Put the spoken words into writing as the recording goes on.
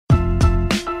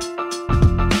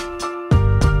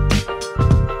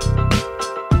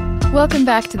Welcome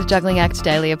back to the Juggling Act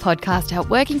Daily, a podcast to help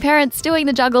working parents doing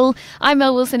the juggle. I'm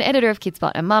Mel Wilson, editor of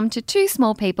Kidspot and mum to two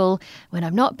small people when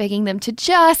I'm not begging them to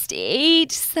just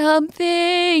eat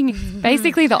something.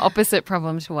 Basically the opposite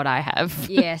problem to what I have.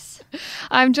 Yes.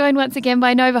 I'm joined once again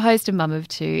by Nova host and mum of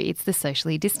two. It's the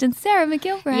socially distanced Sarah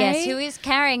McGilvray. Yes, who is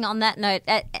carrying, on that note,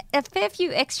 a fair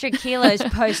few extra kilos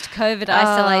post-COVID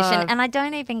isolation, and I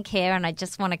don't even care, and I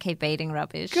just want to keep eating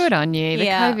rubbish. Good on you. The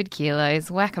COVID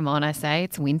kilos, whack 'em on, I say.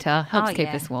 It's winter. Helps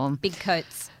keep us warm. Big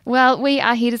coats. Well, we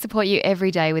are here to support you every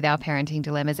day with our parenting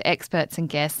dilemmas, experts and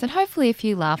guests, and hopefully a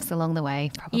few laughs along the way,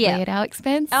 probably at our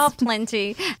expense. Oh,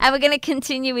 plenty. And we're going to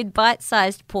continue with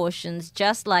bite-sized portions,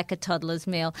 just like a toddler's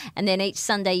meal. And then each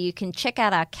Sunday you can check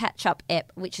out our catch-up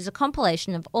app, which is a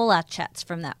compilation of all our chats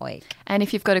from that week. And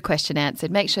if you've got a question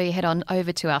answered, make sure you head on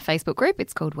over to our Facebook group.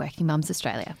 It's called Working Mums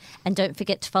Australia. And don't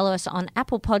forget to follow us on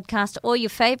Apple Podcast or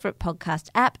your favourite podcast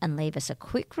app and leave us a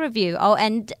quick review. Oh,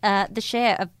 and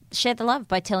share the love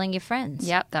by telling your friends.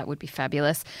 Yep, that would be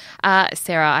fabulous.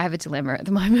 Sarah, I have a dilemma at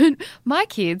the moment. My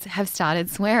kids have started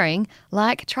swearing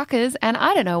like truckers and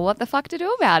I don't know what the fuck to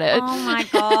do about it. Oh, my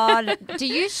God. Do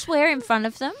you swear in front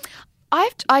of them? I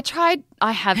have tried.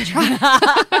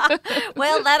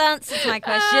 Well, that answers my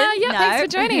question. No. Thanks for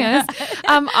joining us.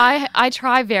 I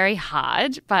try very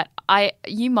hard, but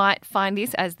you might find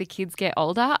this as the kids get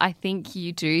older. I think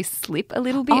you do slip a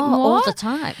little bit more. All the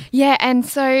time. Yeah, and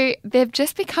so they've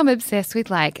just become obsessed with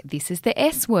like, this is the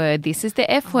S word, this is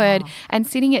the F word. And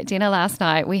sitting at dinner last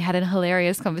night, we had a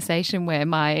hilarious conversation where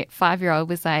my 5-year-old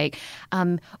was like,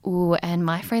 ooh, and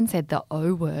my friend said the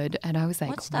O word. And I was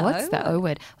like, what's the O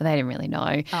word? Well, they didn't really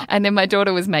know. Oh. And then my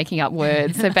daughter was making up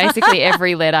words. So basically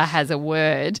every letter has a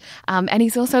word. And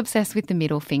he's also obsessed with the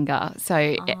middle finger.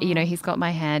 So, he's got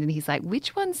my hand and he's like,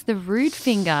 which one's the rude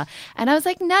finger? And I was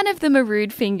like, none of them are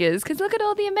rude fingers because look at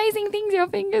all the amazing things your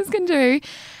fingers can do.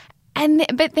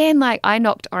 But then I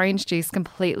knocked orange juice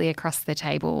completely across the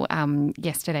table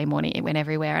yesterday morning. It went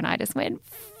everywhere and I just went,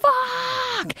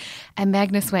 fuck. And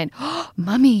Magnus went, oh,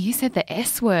 Mummy, you said the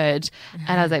S word.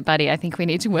 And I was like, buddy, I think we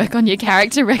need to work on your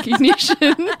character recognition.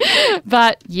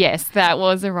 But yes, that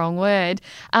was the wrong word.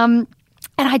 And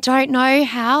I don't know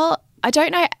how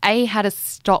to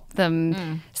stop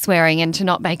them swearing and to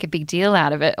not make a big deal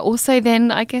out of it. Also,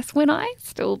 then I guess when I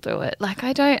still do it,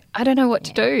 I don't know what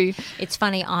to do. It's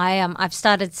funny. I've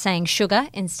started saying sugar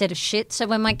instead of shit. So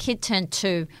when my kid turned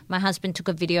 2, my husband took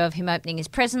a video of him opening his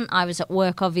present. I was at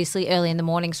work, obviously, early in the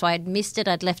morning, so I had missed it.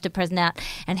 I'd left a present out,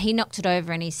 and he knocked it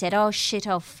over and he said, "Oh shit,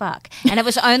 oh fuck." And it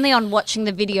was only on watching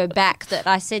the video back that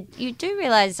I said, "You do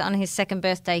realise on his 2nd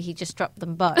birthday he just dropped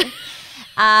them both."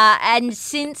 And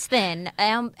since then,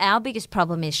 our biggest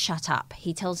problem is shut up.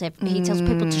 He tells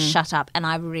people to shut up, and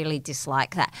I really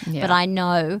dislike that. Yeah. But I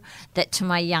know that to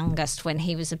my youngest, when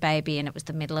he was a baby and it was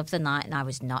the middle of the night and I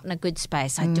was not in a good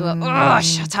space, I'd do it, oh,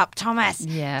 shut up, Thomas.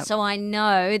 Yeah. So I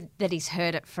know that he's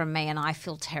heard it from me and I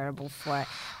feel terrible for it.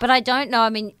 But I don't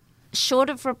know, short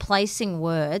of replacing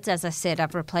words, as I said,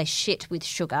 I've replaced shit with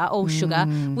sugar, all sugar,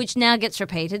 which now gets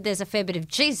repeated. There's a fair bit of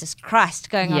Jesus Christ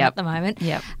going on at the moment.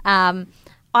 Yep.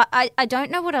 I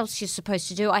don't know what else you're supposed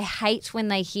to do. I hate when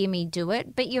they hear me do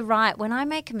it, but you're right. When I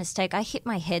make a mistake, I hit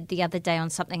my head the other day on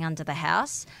something under the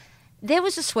house. There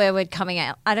was a swear word coming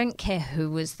out. I don't care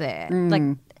who was there.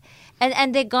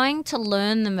 And they're going to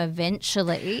learn them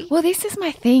eventually. Well, this is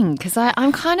my thing because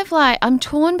I'm kind of I'm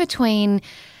torn between,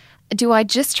 do I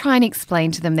just try and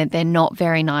explain to them that they're not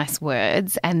very nice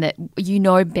words and that you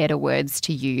know better words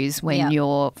to use when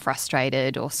you're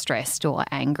frustrated or stressed or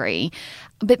angry?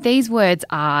 But these words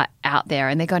are out there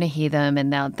and they're going to hear them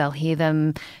and they'll hear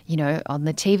them, on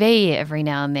the TV every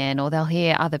now and then, or they'll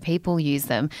hear other people use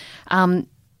them. Then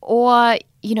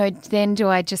do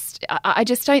I just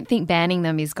don't think banning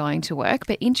them is going to work.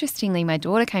 But interestingly, my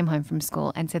daughter came home from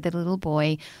school and said that a little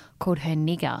boy called her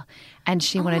nigger and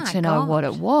she wanted to know what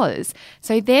it was.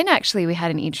 So then actually we had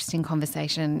an interesting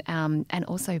conversation and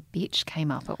also bitch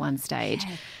came up at one stage.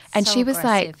 Yeah, and she was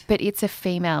like, but it's a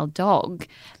female dog.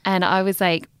 And I was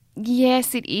like,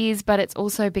 yes, it is, but it's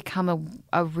also become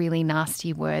a really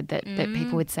nasty word that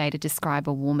people would say to describe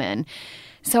a woman.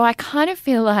 So I kind of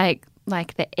feel like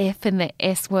the F and the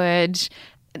S word,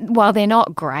 while they're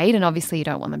not great, and obviously you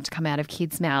don't want them to come out of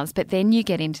kids' mouths, but then you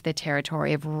get into the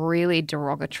territory of really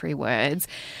derogatory words.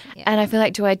 Yeah. And I feel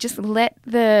like, do I just let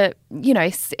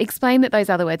explain that those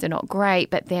other words are not great,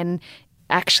 but then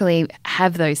actually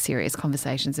have those serious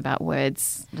conversations about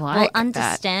words like Well, that.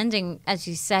 understanding, as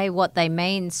you say, what they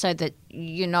mean so that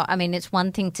you're not, I mean, it's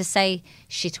one thing to say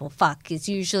shit or fuck is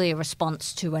usually a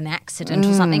response to an accident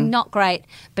or something. Not great,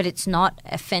 but it's not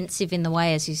offensive in the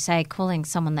way, as you say, calling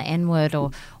someone the N-word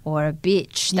or a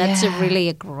bitch. That's a really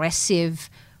aggressive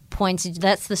point.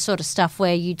 That's the sort of stuff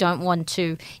where you don't want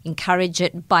to encourage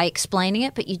it by explaining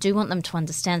it, but you do want them to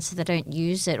understand so they don't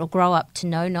use it or grow up to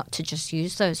know not to just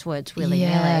use those words willy-nilly.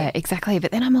 Yeah, exactly.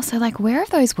 But then I'm also like, where have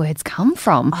those words come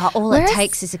from? All it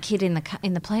takes is a kid in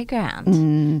the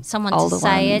playground. Someone to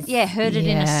say it. Yeah, heard it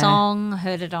in a song,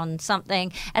 heard it on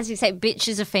something. As you say, bitch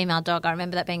is a female dog. I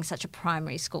remember that being such a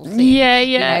primary school thing. Yeah.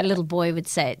 You know, a little boy would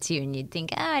say it to you and you'd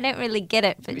think, I don't really get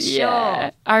it, but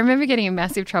sure. I remember getting in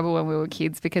massive trouble when we were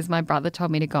kids because my brother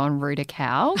told me to go and root a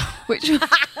cow, which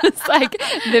was like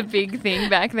the big thing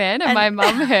back then. And my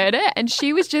mum heard it and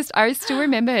she was just, I still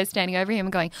remember her standing over him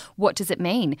and going, what does it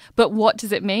mean? But what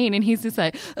does it mean? And he's just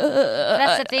like,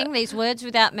 That's the thing, these words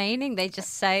without meaning, they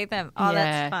just say them. Oh,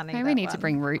 that's funny. Maybe we need to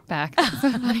bring root back. That's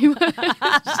a funny word.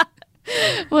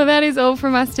 Well, that is all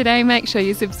from us today. Make sure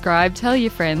you subscribe, tell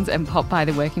your friends and pop by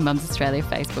the Working Mums Australia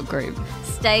Facebook group.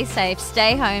 Stay safe,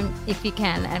 stay home if you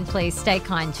can, and please stay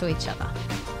kind to each other.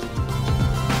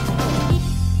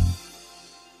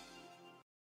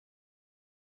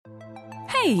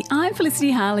 Hey, I'm Felicity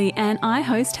Harley and I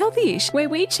host Healthyish, where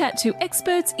we chat to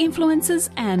experts, influencers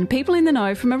and people in the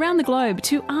know from around the globe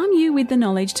to arm you with the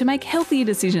knowledge to make healthier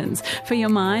decisions for your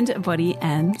mind, body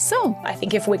and soul. I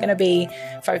think if we're going to be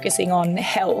focusing on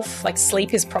health, like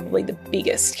sleep is probably the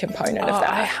biggest component of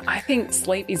that. I think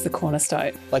sleep is the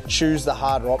cornerstone. Like choose the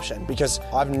harder option because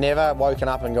I've never woken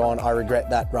up and gone, I regret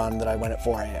that run that I went at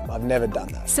 4 a.m. I've never done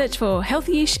that. Search for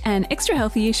Healthyish and Extra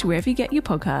Healthyish wherever you get your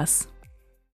podcasts.